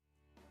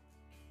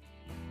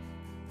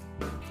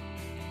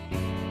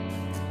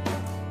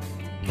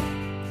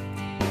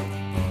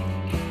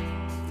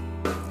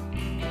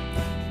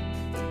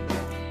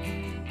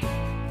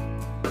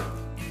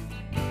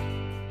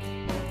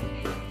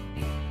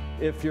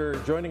If you're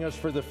joining us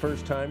for the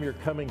first time, you're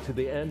coming to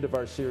the end of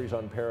our series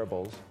on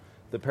parables,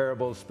 the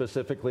parables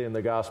specifically in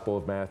the Gospel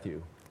of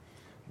Matthew.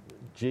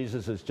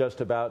 Jesus is just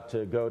about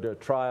to go to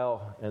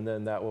trial, and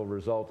then that will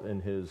result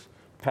in his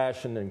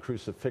passion and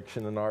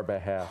crucifixion on our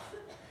behalf.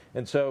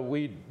 And so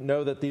we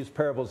know that these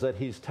parables that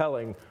he's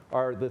telling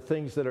are the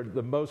things that are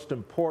the most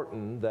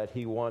important that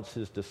he wants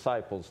his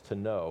disciples to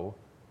know.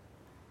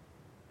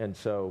 And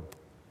so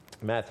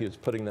Matthew is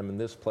putting them in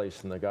this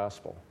place in the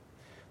Gospel.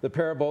 The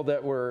parable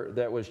that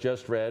was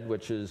just read,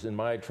 which is in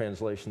my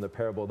translation, the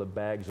parable of the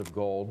bags of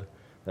gold,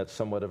 that's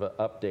somewhat of an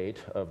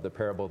update of the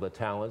parable of the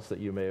talents that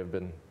you may have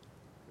been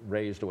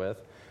raised with.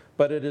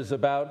 But it is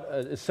about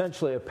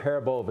essentially a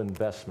parable of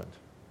investment.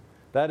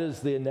 That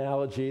is the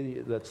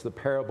analogy, that's the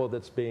parable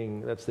that's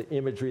the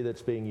imagery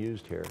that's being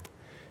used here.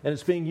 And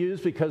it's being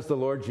used because the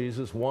Lord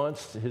Jesus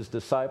wants his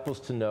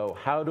disciples to know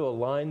how to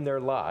align their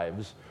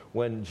lives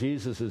when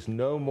Jesus is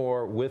no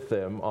more with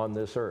them on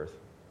this earth,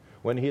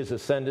 when he has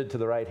ascended to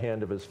the right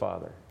hand of his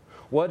Father.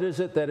 What is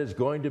it that is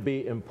going to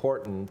be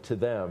important to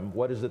them?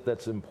 What is it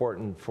that's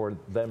important for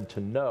them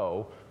to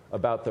know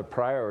about the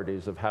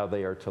priorities of how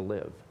they are to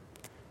live?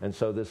 And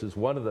so this is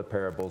one of the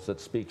parables that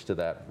speaks to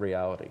that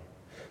reality.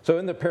 So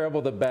in the parable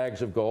of the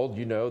bags of gold,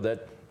 you know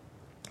that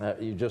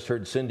you just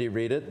heard Cindy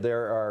read it.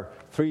 There are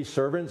 3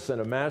 servants,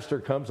 and a master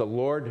comes, a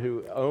lord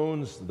who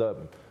owns the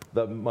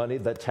money,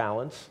 the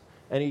talents,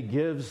 and he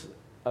gives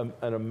a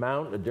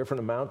different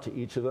amount to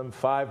each of them,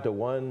 5 to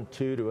one,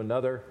 2 to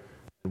another,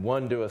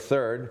 1 to a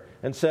third,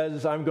 and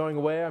says, I'm going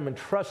away, I'm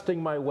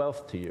entrusting my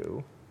wealth to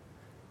you.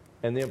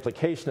 And the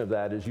implication of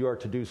that is you are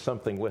to do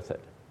something with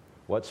it.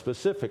 What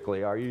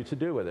specifically are you to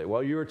do with it?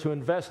 Well, you are to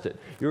invest it.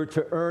 You are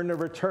to earn a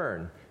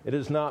return. It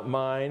is not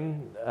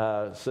mine.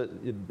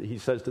 He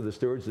says to the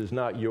stewards, it is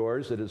not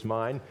yours, it is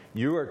mine.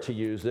 You are to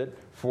use it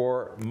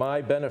for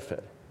my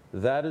benefit.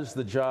 That is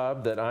the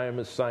job that I am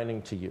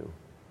assigning to you.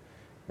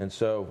 And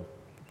so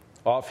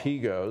off he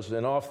goes,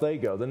 and off they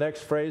go. The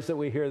next phrase that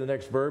we hear, the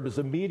next verb, is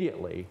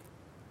immediately.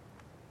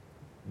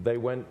 They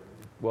went,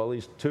 well, at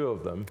least 2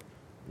 of them,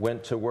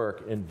 went to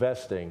work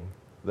investing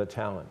the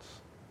talents.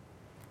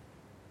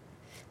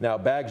 Now,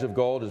 bags of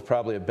gold is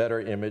probably a better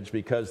image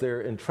because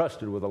they're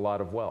entrusted with a lot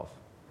of wealth.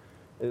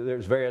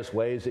 There's various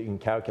ways that you can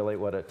calculate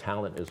what a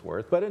talent is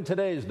worth, but in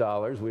today's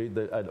dollars,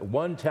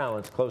 1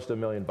 talent's close to $1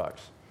 million,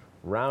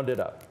 round it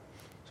up.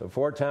 So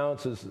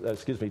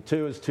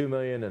 2 is 2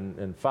 million,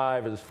 and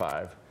 5 is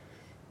 5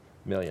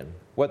 million.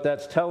 What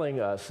that's telling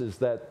us is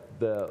that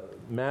the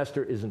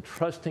master is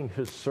entrusting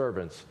his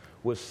servants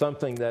with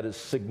something that is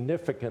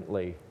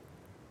significantly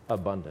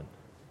abundant,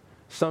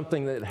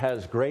 something that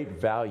has great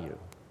value,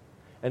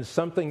 and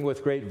something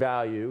with great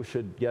value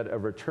should get a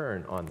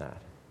return on that.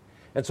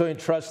 And so he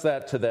entrusts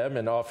that to them,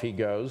 and off he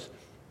goes.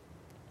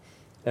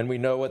 And we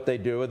know what they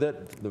do with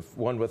it. The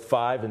one with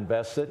 5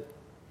 invests it,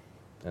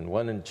 and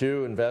 1 and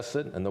 2 invests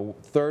it, and the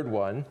third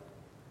one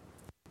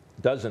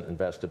doesn't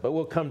invest it. But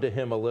we'll come to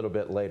him a little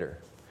bit later.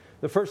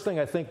 The first thing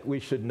I think we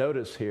should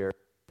notice here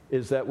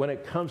is that when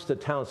it comes to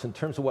talents, in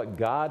terms of what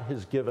God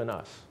has given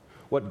us,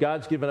 what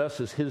God's given us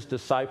as his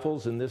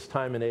disciples in this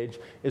time and age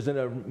is an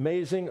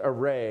amazing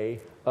array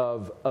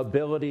of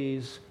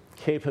abilities,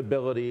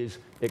 capabilities,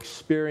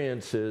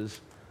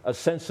 experiences, a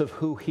sense of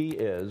who he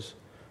is.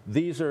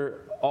 These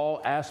are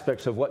all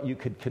aspects of what you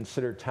could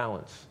consider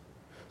talents.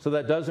 So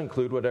that does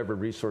include whatever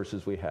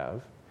resources we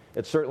have.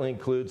 It certainly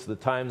includes the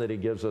time that he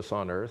gives us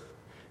on earth.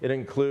 It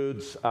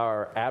includes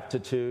our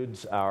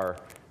aptitudes, our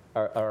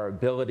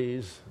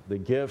abilities, the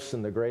gifts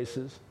and the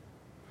graces.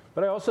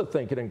 But I also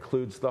think it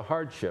includes the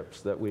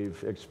hardships that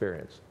we've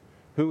experienced.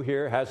 Who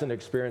here hasn't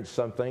experienced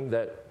something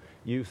that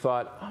you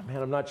thought, oh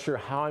man, I'm not sure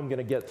how I'm going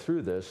to get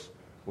through this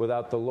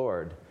without the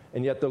Lord?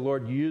 And yet the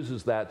Lord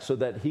uses that so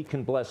that he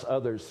can bless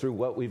others through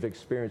what we've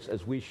experienced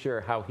as we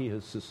share how he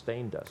has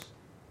sustained us.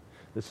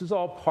 This is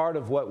all part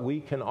of what we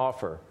can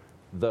offer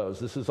those.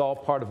 This is all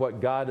part of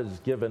what God has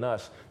given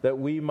us, that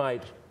we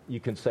might,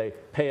 you can say,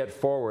 pay it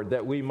forward,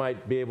 that we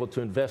might be able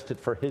to invest it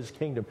for his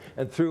kingdom.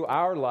 And through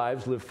our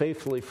lives, live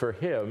faithfully for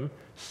him,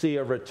 see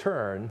a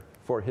return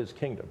for his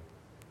kingdom.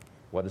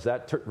 What does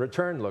that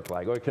return look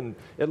like?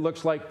 It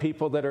looks like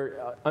people that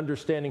are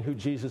understanding who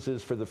Jesus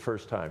is for the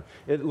first time.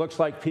 It looks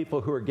like people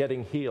who are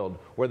getting healed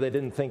where they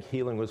didn't think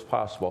healing was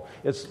possible.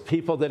 It's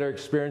people that are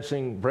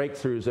experiencing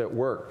breakthroughs at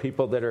work,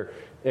 people that are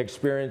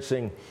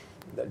experiencing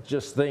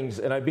just things,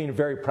 and I mean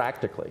very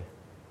practically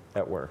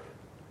at work.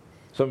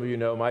 Some of you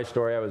know my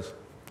story. I was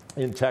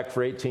in tech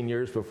for 18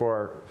 years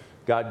before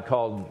God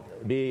called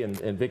me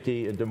and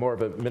Vicki into more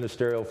of a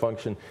ministerial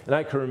function. And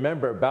I can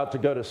remember about to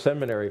go to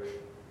seminary,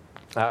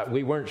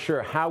 we weren't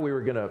sure how we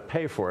were going to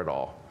pay for it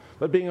all.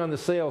 But being on the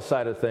sales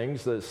side of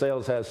things, the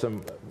sales has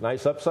some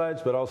nice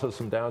upsides, but also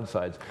some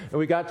downsides. And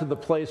we got to the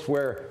place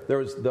where there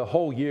was the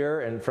whole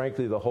year, and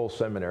frankly, the whole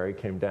seminary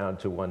came down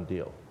to one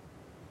deal.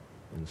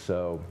 And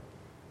so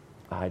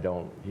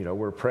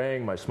we're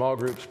praying, my small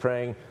group's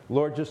praying,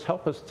 Lord, just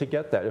help us to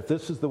get that. If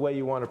this is the way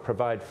you want to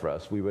provide for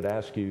us, we would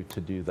ask you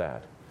to do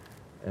that.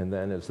 And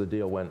then as the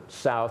deal went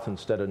south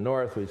instead of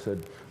north, we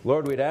said,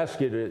 Lord, we'd ask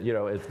you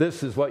to, if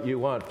this is what you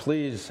want,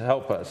 please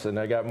help us. And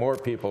I got more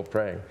people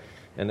praying.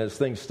 And as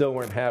things still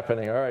weren't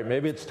happening, all right,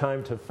 maybe it's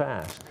time to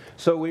fast.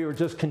 So we were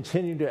just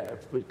continuing to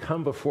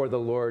come before the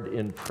Lord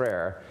in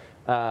prayer.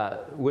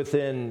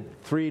 Within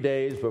 3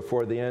 days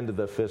before the end of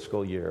the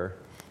fiscal year,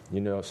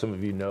 some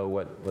of you know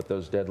what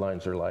those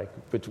deadlines are like.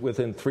 But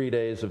within 3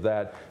 days of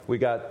that, we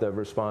got the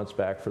response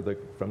back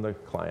from the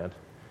client,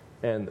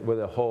 and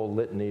with a whole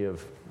litany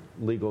of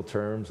legal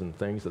terms and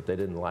things that they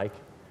didn't like.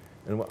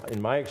 And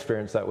in my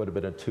experience, that would have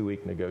been a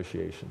 2-week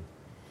negotiation.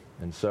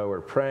 And so we're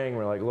praying.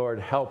 We're like, Lord,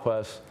 help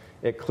us.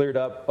 It cleared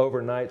up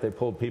overnight. They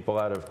pulled people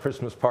out of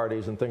Christmas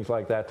parties and things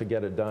like that to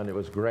get it done. It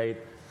was great.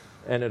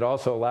 And it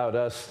also allowed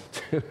us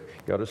to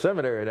go to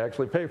seminary and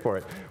actually pay for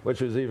it,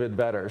 which was even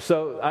better.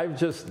 So I've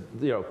just,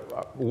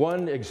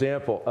 one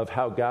example of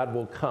how God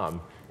will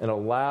come and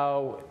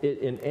allow it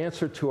in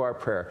answer to our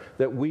prayer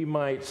that we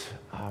might,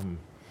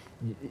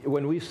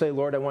 when we say,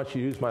 Lord, I want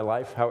you to use my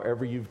life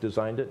however you've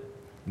designed it,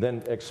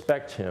 then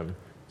expect him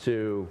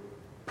to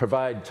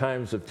provide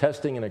times of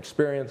testing and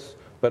experience,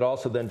 but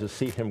also then to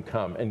see him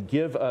come and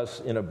give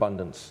us in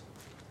abundance.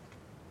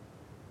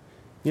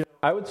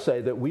 I would say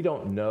that we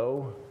don't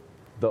know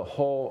the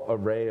whole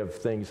array of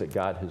things that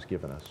God has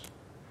given us.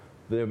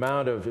 The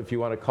amount of, if you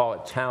want to call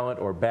it talent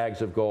or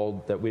bags of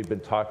gold that we've been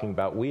talking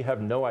about, we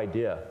have no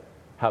idea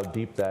how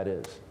deep that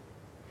is.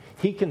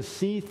 He can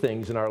see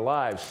things in our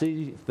lives,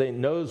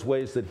 knows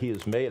ways that he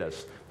has made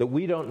us, that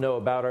we don't know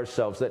about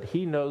ourselves, that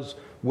he knows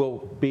will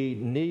be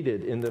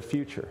needed in the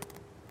future.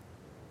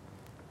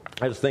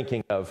 I was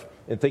thinking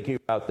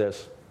about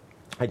this,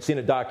 I'd seen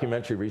a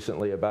documentary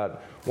recently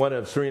about one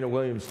of Serena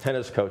Williams'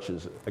 tennis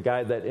coaches, a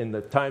guy that in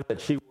the time that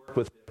she worked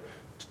with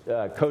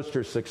him, coached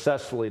her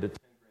successfully to 10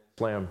 Grand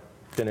Slam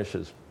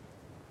finishes.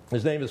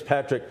 His name is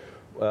Patrick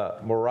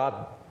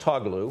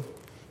Mouratoglou.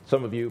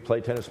 Some of you who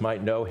play tennis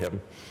might know him.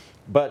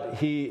 But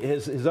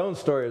his own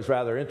story is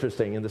rather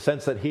interesting in the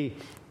sense that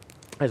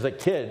as a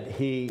kid,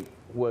 he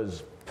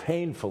was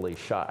painfully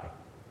shy.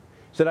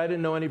 He said, I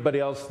didn't know anybody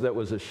else that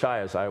was as shy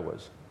as I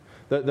was.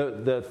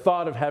 The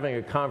thought of having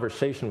a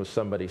conversation with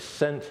somebody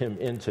sent him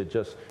into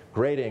just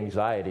great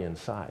anxiety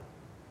inside.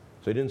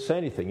 So he didn't say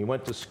anything. He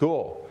went to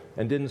school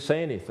and didn't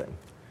say anything.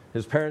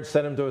 His parents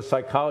sent him to a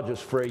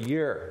psychologist for a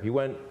year. He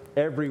went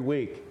every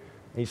week.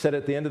 And he said,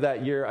 at the end of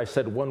that year, I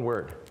said one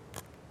word.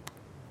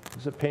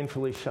 He's a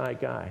painfully shy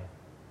guy.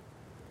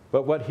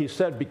 But what he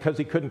said, because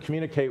he couldn't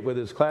communicate with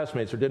his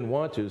classmates or didn't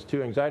want to, it was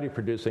too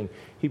anxiety-producing,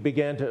 he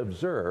began to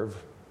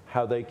observe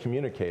how they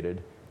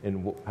communicated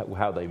and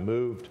how they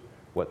moved,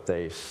 what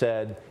they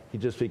said. He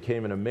just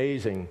became an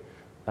amazing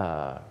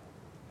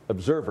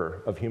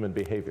observer of human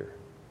behavior.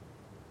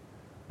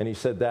 And he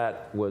said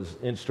that was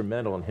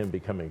instrumental in him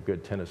becoming a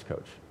good tennis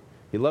coach.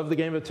 He loved the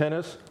game of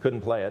tennis,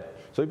 couldn't play it,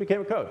 so he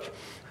became a coach.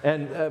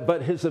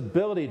 But his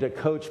ability to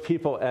coach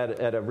people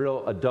at a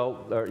real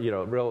adult, or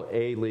real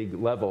A-league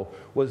level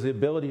was the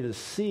ability to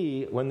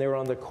see when they were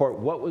on the court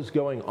what was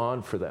going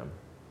on for them.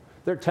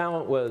 Their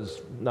talent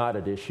was not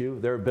at issue.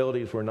 Their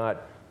abilities were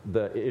not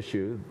the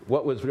issue.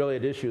 What was really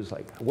at issue is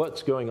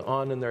what's going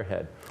on in their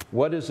head.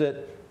 What is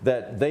it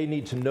that they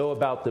need to know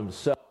about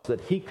themselves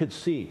that he could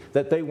see,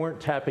 that they weren't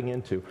tapping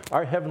into?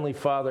 Our Heavenly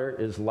Father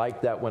is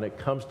like that when it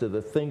comes to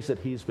the things that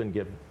he's been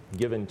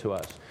giving to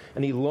us.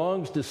 And he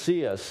longs to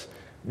see us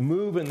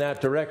move in that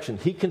direction.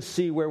 He can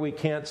see where we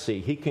can't see.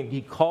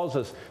 He calls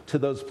us to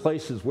those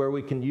places where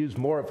we can use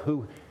more of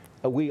who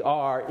we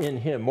are in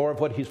him, more of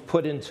what he's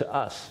put into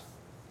us.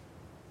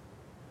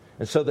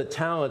 And so the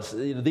talents,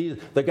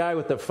 the guy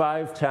with the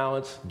 5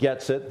 talents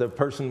gets it. The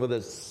person with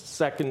the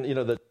second,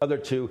 the other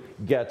 2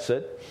 gets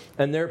it.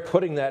 And they're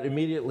putting that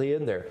immediately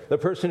in there. The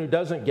person who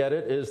doesn't get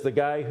it is the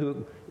guy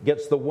who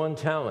gets the 1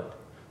 talent,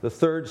 the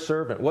third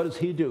servant. What does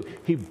he do?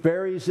 He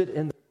buries it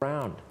in the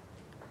ground.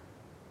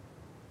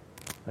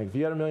 If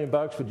you had $1 million,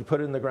 would you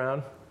put it in the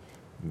ground?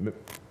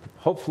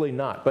 Hopefully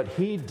not. But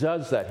he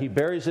does that. He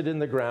buries it in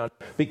the ground.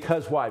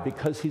 Because why?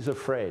 Because he's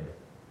afraid.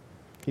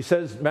 He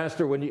says,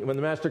 Master, when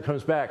the master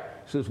comes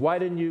back, he says, why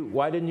didn't you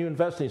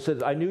invest in it? He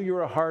says, I knew you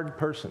were a hard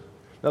person.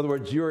 In other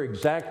words, you're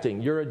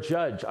exacting. You're a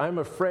judge. I'm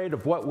afraid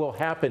of what will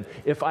happen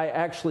if I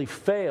actually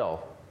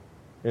fail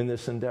in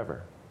this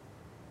endeavor.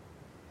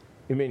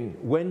 I mean,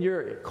 when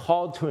you're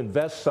called to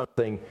invest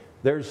something,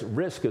 there's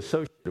risk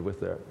associated with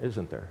that,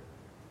 isn't there?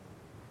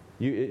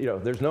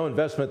 There's no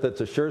investment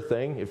that's a sure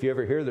thing. If you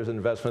ever hear there's an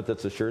investment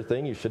that's a sure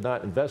thing, you should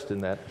not invest in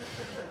that.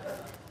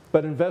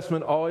 But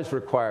investment always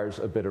requires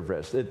a bit of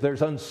risk.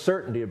 There's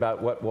uncertainty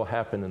about what will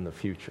happen in the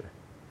future.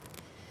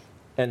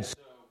 And so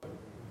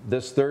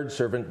this third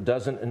servant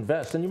doesn't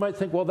invest. And you might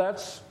think, well,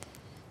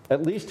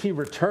 at least he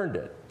returned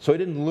it, so he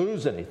didn't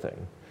lose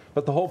anything.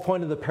 But the whole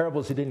point of the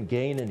parable is he didn't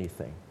gain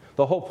anything.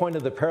 The whole point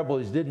of the parable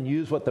is he didn't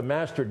use what the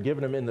master had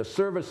given him in the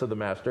service of the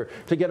master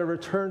to get a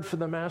return for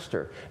the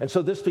master. And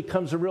so this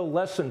becomes a real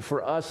lesson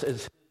for us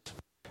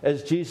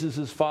as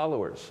Jesus'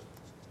 followers.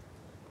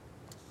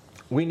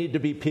 We need to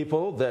be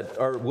people that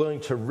are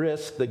willing to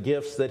risk the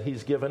gifts that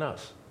he's given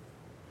us.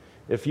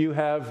 If you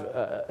have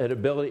an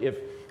ability,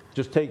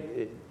 just take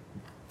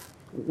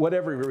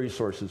whatever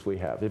resources we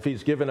have. If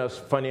he's given us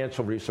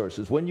financial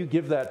resources, when you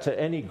give that to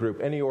any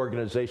group, any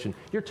organization,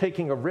 you're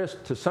taking a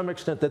risk to some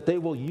extent that they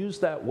will use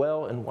that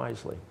well and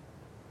wisely.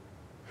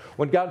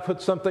 When God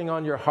puts something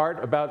on your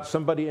heart about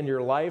somebody in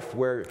your life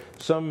where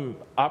some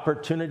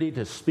opportunity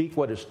to speak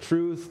what is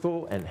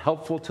truthful and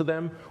helpful to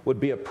them would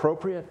be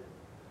appropriate,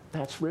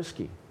 that's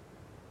risky.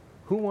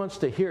 Who wants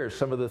to hear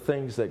some of the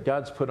things that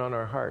God's put on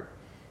our heart?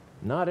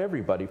 Not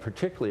everybody,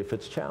 particularly if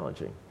it's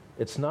challenging.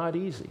 It's not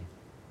easy.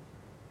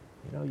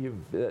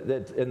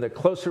 And the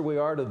closer we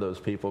are to those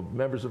people,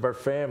 members of our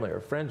family or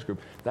friends group,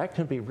 that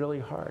can be really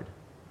hard.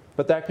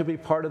 But that could be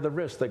part of the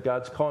risk that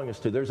God's calling us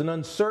to. There's an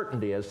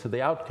uncertainty as to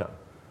the outcome.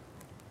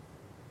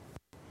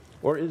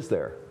 Or is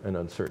there an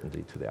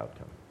uncertainty to the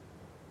outcome?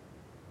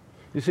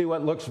 You see,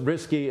 what looks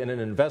risky in an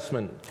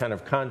investment kind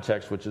of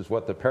context, which is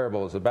what the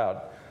parable is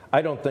about,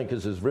 I don't think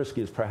is as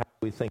risky as perhaps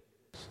we think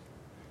it is.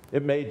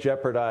 It may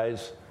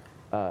jeopardize,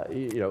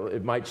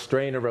 it might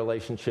strain a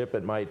relationship,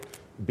 it might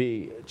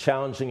be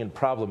challenging and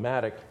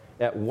problematic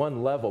at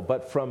one level,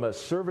 but from a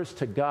service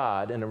to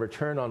God and a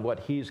return on what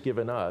he's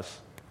given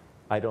us,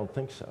 I don't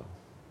think so.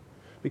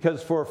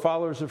 Because for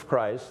followers of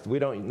Christ, we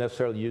don't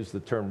necessarily use the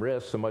term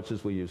risk so much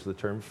as we use the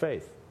term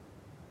faith.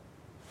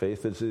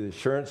 Faith is the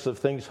assurance of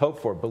things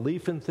hoped for,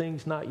 belief in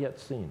things not yet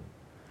seen.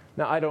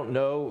 Now, I don't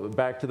know,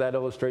 back to that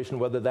illustration,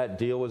 whether that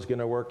deal was going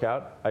to work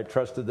out. I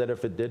trusted that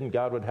if it didn't,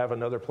 God would have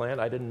another plan.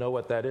 I didn't know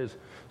what that is.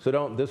 So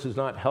this is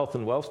not health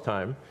and wealth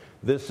time.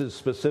 This is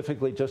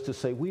specifically just to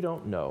say we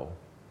don't know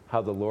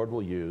how the Lord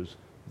will use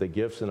the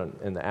gifts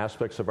and the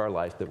aspects of our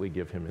life that we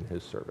give him in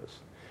his service.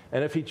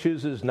 And if he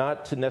chooses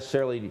not to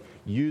necessarily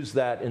use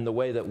that in the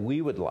way that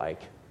we would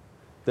like,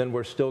 then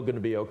we're still going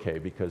to be okay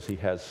because he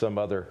has some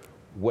other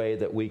way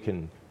that we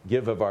can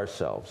give of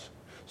ourselves.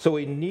 So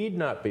we need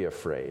not be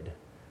afraid.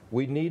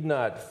 We need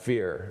not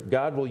fear.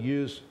 God will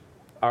use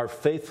our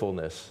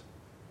faithfulness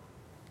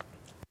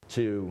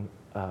to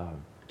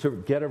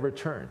get a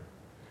return.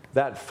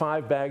 That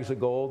 5 bags of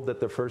gold that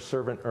the first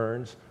servant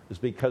earns is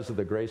because of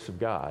the grace of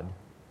God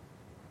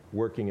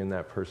working in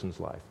that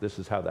person's life. This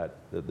is how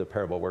the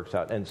parable works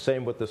out. And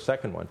same with the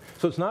second one.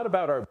 So it's not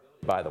about our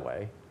ability, by the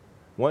way.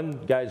 One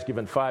guy's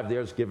given 5, the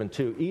other's given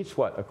 2. Each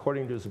what?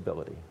 According to his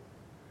ability.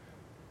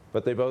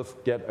 But they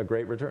both get a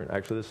great return.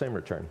 Actually, the same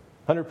return.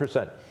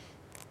 100%.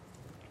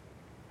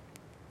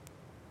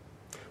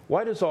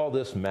 Why does all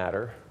this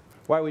matter?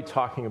 Why are we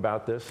talking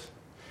about this?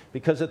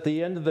 Because at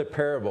the end of the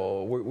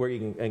parable, where you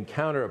can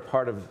encounter a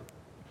part of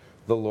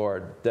the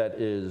Lord that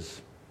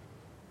is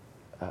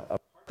a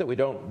part that we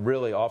don't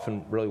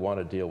often want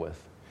to deal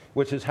with,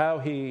 which is how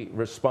he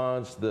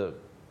responds to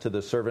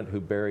the servant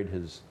who buried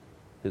his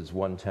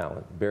 1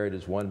 talent, buried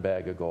his 1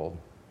 bag of gold.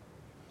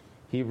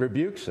 He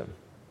rebukes him.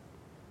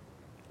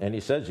 And he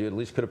says, you at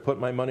least could have put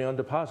my money on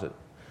deposit.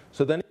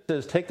 So then he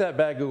says, take that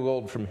bag of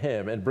gold from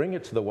him and bring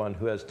it to the one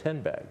who has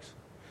 10 bags.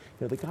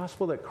 The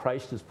gospel that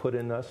Christ has put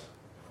in us,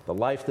 the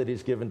life that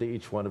he's given to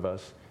each one of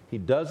us, he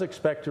does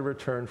expect a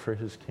return for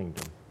his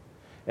kingdom.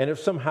 And if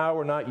somehow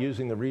we're not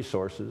using the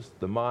resources,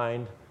 the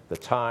mind, the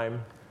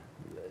time,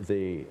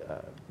 the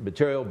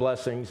material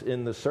blessings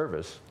in the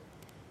service,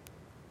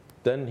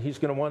 then he's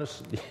going to want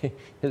us,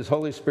 his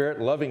Holy Spirit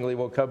lovingly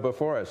will come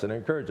before us and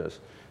encourage us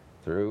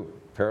through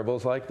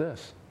parables like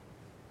this.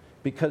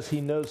 Because he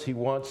knows he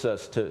wants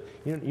us to,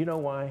 you know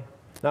why?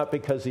 Not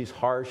because he's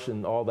harsh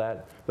and all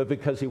that, but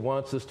because he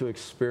wants us to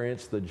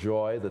experience the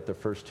joy that the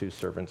first 2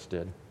 servants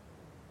did.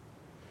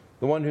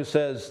 The one who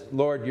says,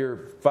 Lord,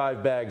 your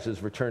 5 bags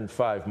has returned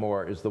 5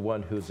 more, is the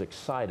one who is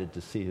excited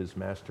to see his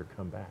master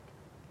come back.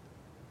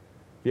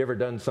 Have you ever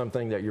done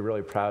something that you're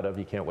really proud of?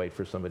 You can't wait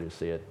for somebody to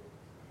see it.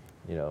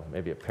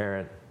 Maybe a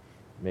parent,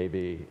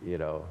 maybe,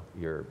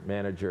 your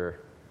manager.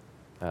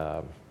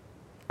 I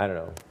don't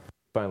know.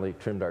 Finally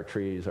trimmed our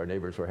trees, our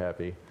neighbors were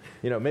happy.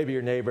 Maybe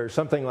your neighbor,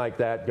 something like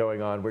that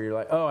going on where you're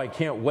like, oh, I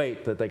can't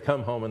wait that they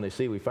come home and they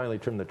see we finally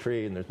trimmed the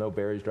tree and there's no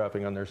berries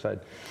dropping on their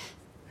side.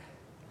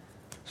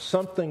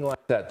 Something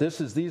like that.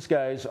 These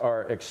guys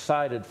are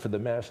excited for the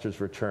master's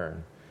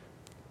return.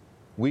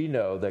 We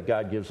know that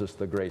God gives us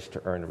the grace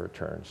to earn a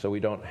return, so we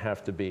don't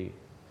have to be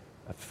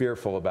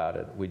fearful about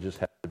it. We just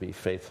have to be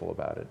faithful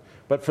about it.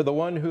 But for the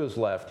one who is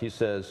left, he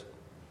says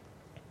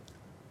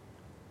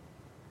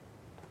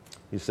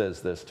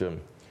this to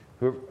him.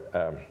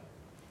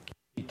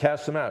 He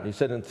casts him out. He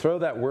said, and throw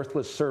that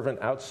worthless servant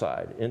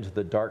outside into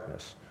the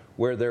darkness,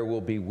 where there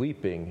will be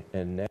weeping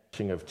and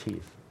gnashing of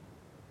teeth.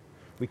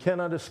 We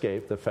cannot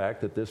escape the fact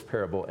that this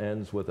parable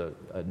ends with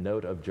a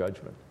note of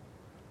judgment.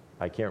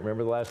 I can't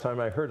remember the last time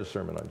I heard a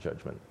sermon on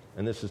judgment.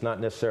 And this is not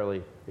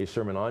necessarily a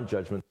sermon on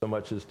judgment so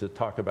much as to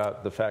talk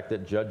about the fact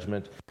that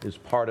judgment is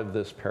part of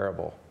this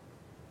parable.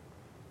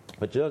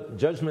 But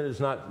judgment is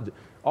not,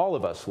 all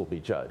of us will be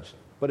judged.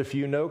 But if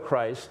you know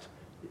Christ,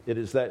 it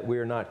is that we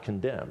are not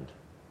condemned.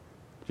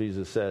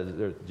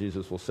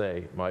 Jesus will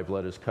say, my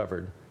blood has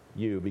covered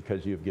you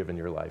because you've given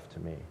your life to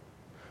me.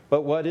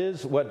 But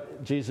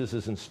what Jesus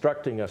is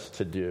instructing us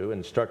to do,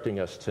 instructing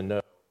us to know,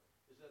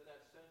 is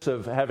that sense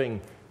of having,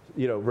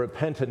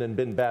 repented and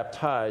been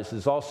baptized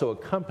is also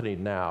accompanied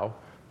now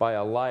by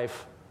a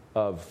life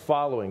of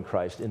following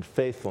Christ in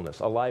faithfulness,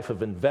 a life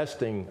of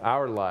investing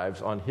our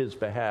lives on his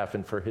behalf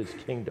and for his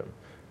kingdom.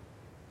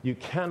 You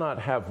cannot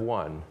have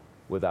one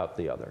without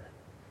the other.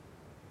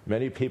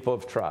 Many people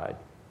have tried.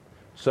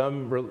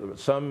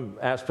 Some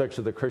aspects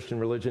of the Christian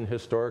religion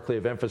historically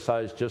have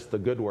emphasized just the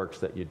good works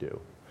that you do.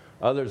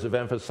 Others have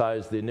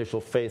emphasized the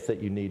initial faith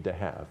that you need to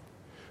have.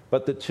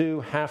 But the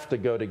two have to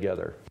go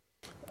together.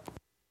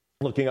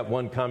 Looking up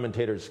one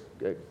commentator's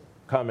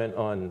comment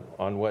on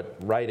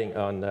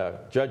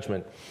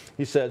judgment,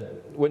 he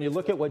said, when you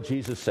look at what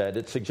Jesus said,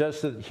 it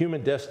suggests that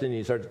human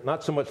destinies are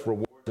not so much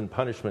rewards and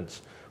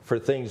punishments for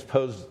things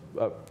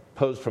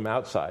posed from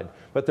outside,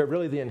 but they're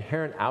really the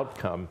inherent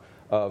outcome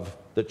of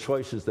the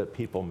choices that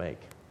people make.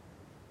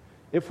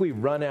 If we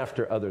run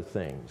after other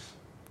things,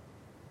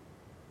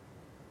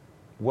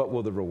 what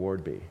will the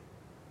reward be?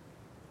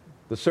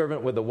 The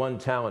servant with the one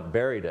talent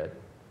buried it.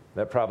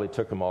 That probably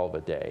took him all of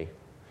a day.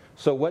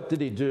 So what did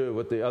he do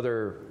with the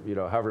other,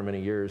 however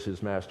many years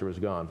his master was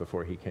gone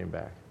before he came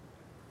back?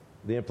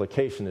 The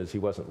implication is he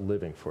wasn't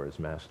living for his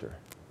master.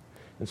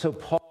 And so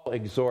Paul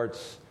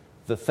exhorts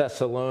the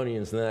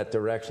Thessalonians in that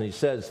direction. He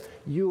says,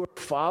 you are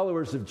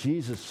followers of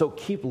Jesus, so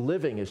keep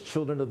living as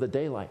children of the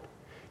daylight.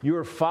 You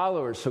are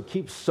followers, so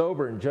keep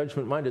sober and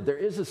judgment-minded. There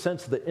is a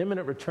sense of the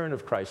imminent return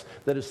of Christ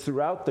that is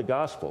throughout the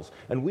Gospels.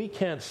 And we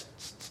can't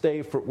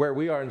stay for where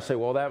we are and say,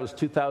 well, that was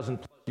 2,000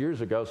 plus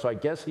years ago, so I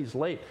guess he's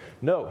late.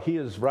 No, he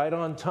is right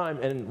on time.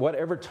 And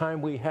whatever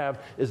time we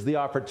have is the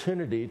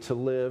opportunity to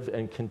live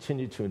and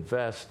continue to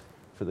invest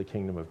for the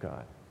kingdom of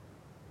God.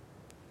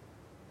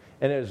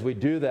 And as we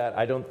do that,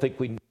 I don't think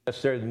we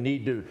necessarily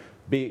need to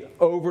be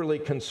overly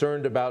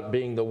concerned about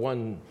being the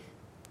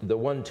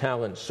one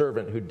talent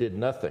servant who did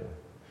nothing.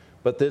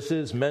 But this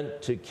is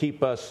meant to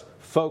keep us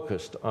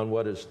focused on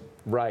what is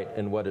right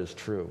and what is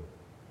true.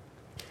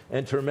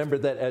 And to remember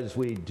that as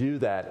we do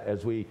that,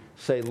 as we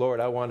say, Lord,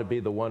 I want to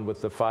be the one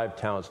with the 5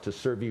 talents to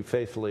serve you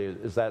faithfully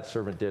as that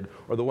servant did,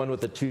 or the one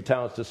with the 2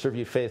 talents to serve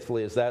you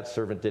faithfully as that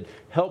servant did.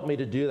 Help me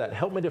to do that.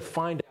 Help me to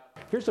find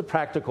out. Here's a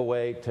practical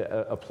way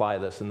to apply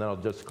this, and then I'll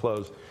just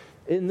close.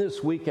 In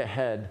this week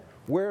ahead,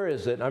 where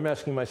is it, I'm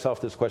asking myself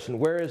this question,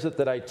 where is it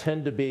that I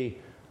tend to be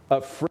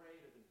afraid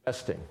of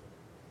investing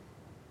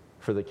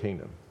for the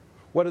kingdom?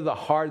 What are the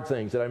hard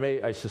things that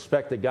I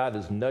suspect that God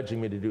is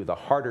nudging me to do, the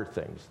harder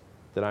things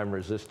that I'm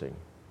resisting?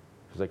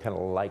 Because I kind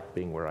of like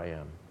being where I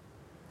am.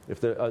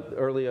 If the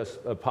earliest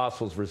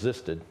apostles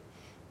resisted,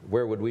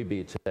 where would we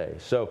be today?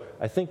 So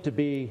I think to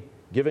be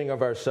giving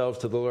of ourselves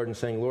to the Lord and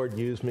saying, Lord,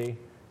 use me,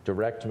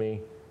 direct me,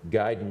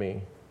 guide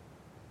me.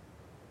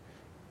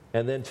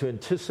 And then to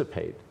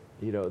anticipate,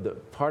 the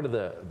part of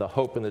the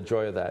hope and the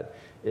joy of that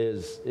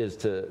is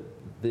to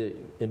the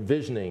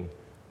envisioning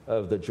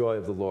of the joy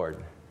of the Lord.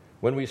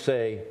 When we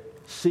say,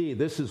 see,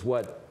 this is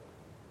what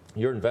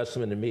your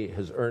investment in me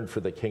has earned for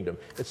the kingdom.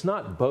 It's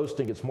not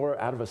boasting, it's more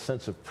out of a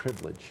sense of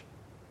privilege.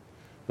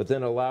 But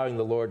then allowing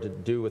the Lord to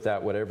do with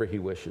that whatever he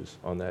wishes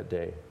on that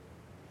day.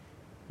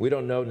 We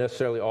don't know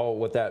necessarily all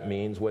what that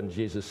means when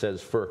Jesus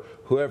says, for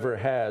whoever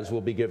has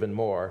will be given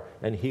more,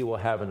 and he will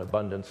have an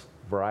abundance,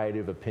 variety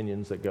of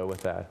opinions that go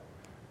with that.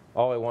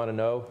 All I want to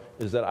know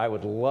is that I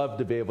would love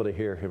to be able to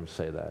hear him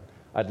say that.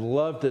 I'd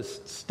love to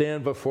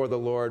stand before the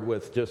Lord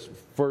with just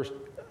first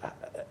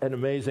an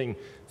amazing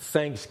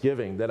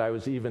thanksgiving that I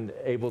was even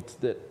able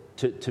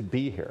to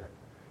be here.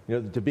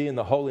 To be in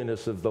the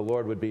holiness of the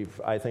Lord would be,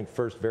 I think,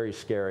 first very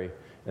scary.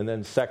 And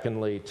then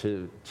secondly,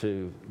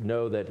 to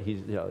know that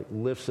he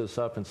lifts us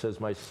up and says,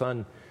 my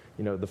son,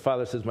 the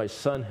Father says, my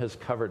son has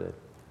covered it.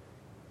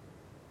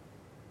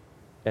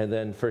 And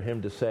then for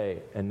him to say,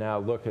 and now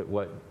look at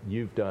what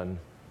you've done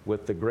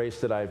with the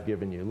grace that I've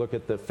given you. Look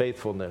at the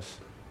faithfulness,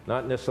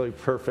 not necessarily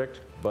perfect,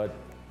 but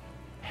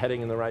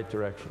heading in the right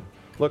direction.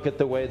 Look at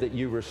the way that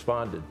you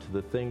responded to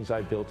the things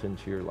I built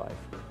into your life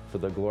for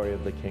the glory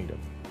of the kingdom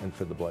and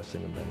for the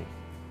blessing of many.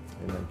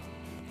 Amen.